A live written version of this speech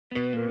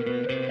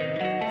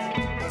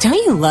Don't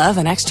you love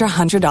an extra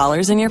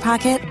 $100 in your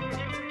pocket?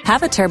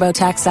 Have a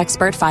TurboTax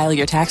expert file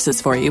your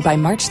taxes for you by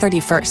March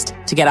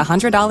 31st to get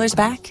 $100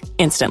 back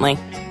instantly.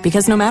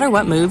 Because no matter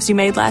what moves you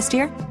made last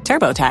year,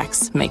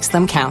 TurboTax makes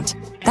them count.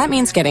 That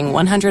means getting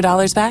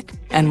 $100 back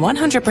and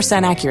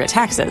 100% accurate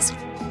taxes,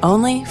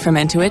 only from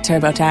Intuit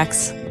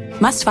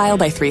TurboTax. Must file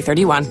by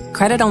 3/31.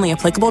 Credit only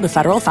applicable to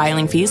federal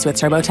filing fees with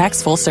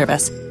TurboTax full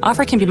service.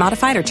 Offer can be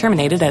modified or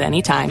terminated at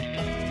any time.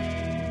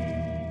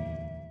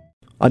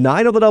 A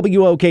 9 on the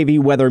WOKV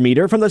weather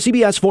meter from the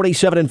CBS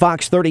 47 and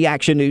Fox 30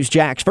 Action News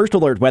Jax First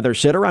Alert Weather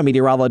Center. I'm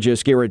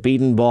meteorologist Garrett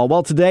Beatonball.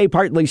 Well, today,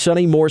 partly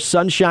sunny, more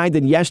sunshine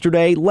than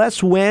yesterday.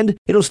 Less wind.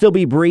 It'll still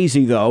be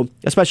breezy, though,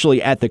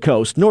 especially at the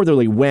coast.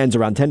 Northerly winds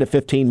around 10 to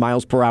 15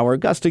 miles per hour,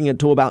 gusting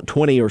into about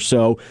 20 or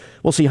so.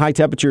 We'll see high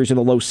temperatures in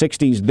the low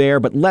 60s there,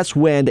 but less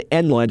wind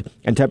inland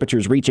and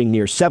temperatures reaching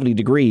near 70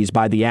 degrees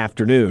by the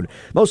afternoon.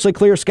 Mostly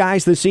clear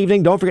skies this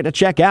evening. Don't forget to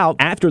check out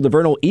after the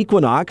Vernal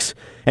Equinox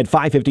at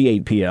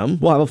 5:58 p.m.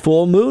 We'll have a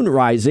full moon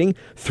rising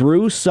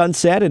through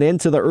sunset and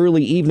into the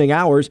early evening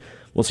hours.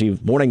 We'll see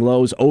morning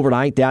lows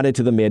overnight down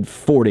into the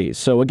mid-40s.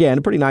 So again,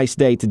 a pretty nice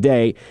day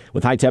today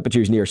with high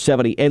temperatures near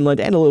 70 inland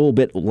and a little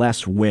bit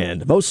less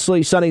wind.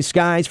 Mostly sunny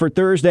skies for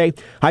Thursday.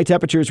 High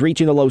temperatures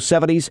reaching the low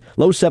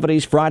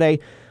 70s Friday.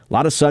 A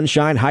lot of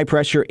sunshine, high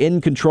pressure in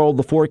control of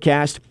the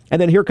forecast.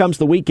 And then here comes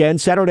the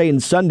weekend, Saturday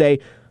and Sunday.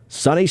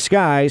 Sunny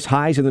skies,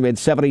 highs in the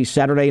mid-70s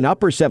Saturday and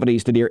upper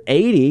 70s to near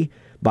 80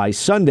 by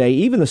Sunday,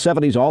 even the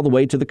 70s all the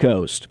way to the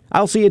coast.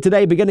 I'll see you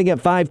today beginning at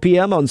 5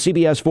 p.m. on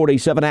CBS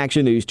 47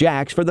 Action News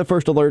Jax. For the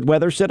First Alert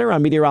Weather Center,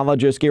 I'm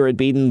meteorologist Garrett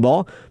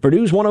Beatonball for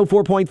News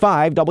 104.5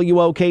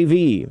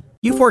 WOKV.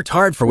 You've worked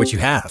hard for what you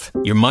have.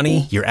 Your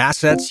money, your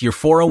assets, your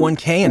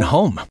 401k, and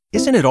home.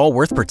 Isn't it all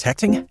worth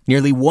protecting?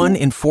 Nearly 1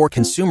 in 4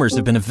 consumers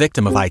have been a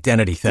victim of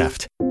identity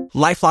theft.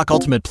 LifeLock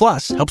Ultimate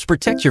Plus helps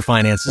protect your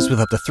finances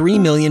with up to $3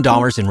 million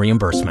in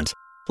reimbursement.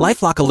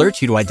 LifeLock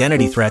alerts you to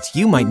identity threats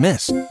you might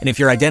miss. And if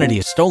your identity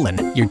is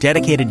stolen, your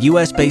dedicated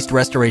U.S.-based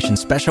restoration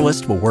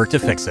specialist will work to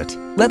fix it.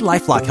 Let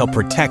LifeLock help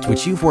protect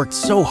what you've worked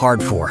so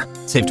hard for.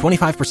 Save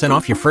 25%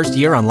 off your first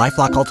year on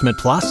LifeLock Ultimate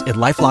Plus at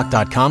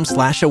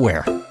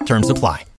LifeLock.com/aware. Terms apply.